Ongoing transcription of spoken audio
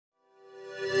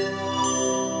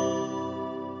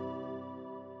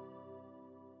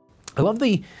I love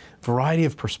the variety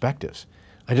of perspectives.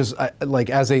 Like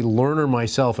as a learner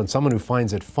myself and someone who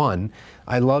finds it fun,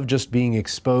 I love just being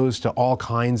exposed to all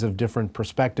kinds of different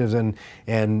perspectives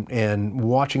and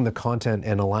watching the content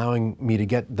and allowing me to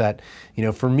get that, you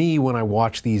know, for me when I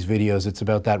watch these videos, it's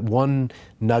about that one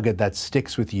nugget that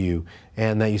sticks with you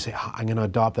and that you say, oh, I'm going to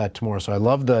adopt that tomorrow. So I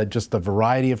love just the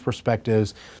variety of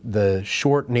perspectives, the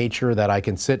short nature that I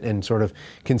can sit and sort of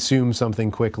consume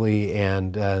something quickly,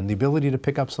 and the ability to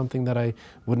pick up something that I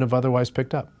wouldn't have otherwise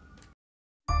picked up.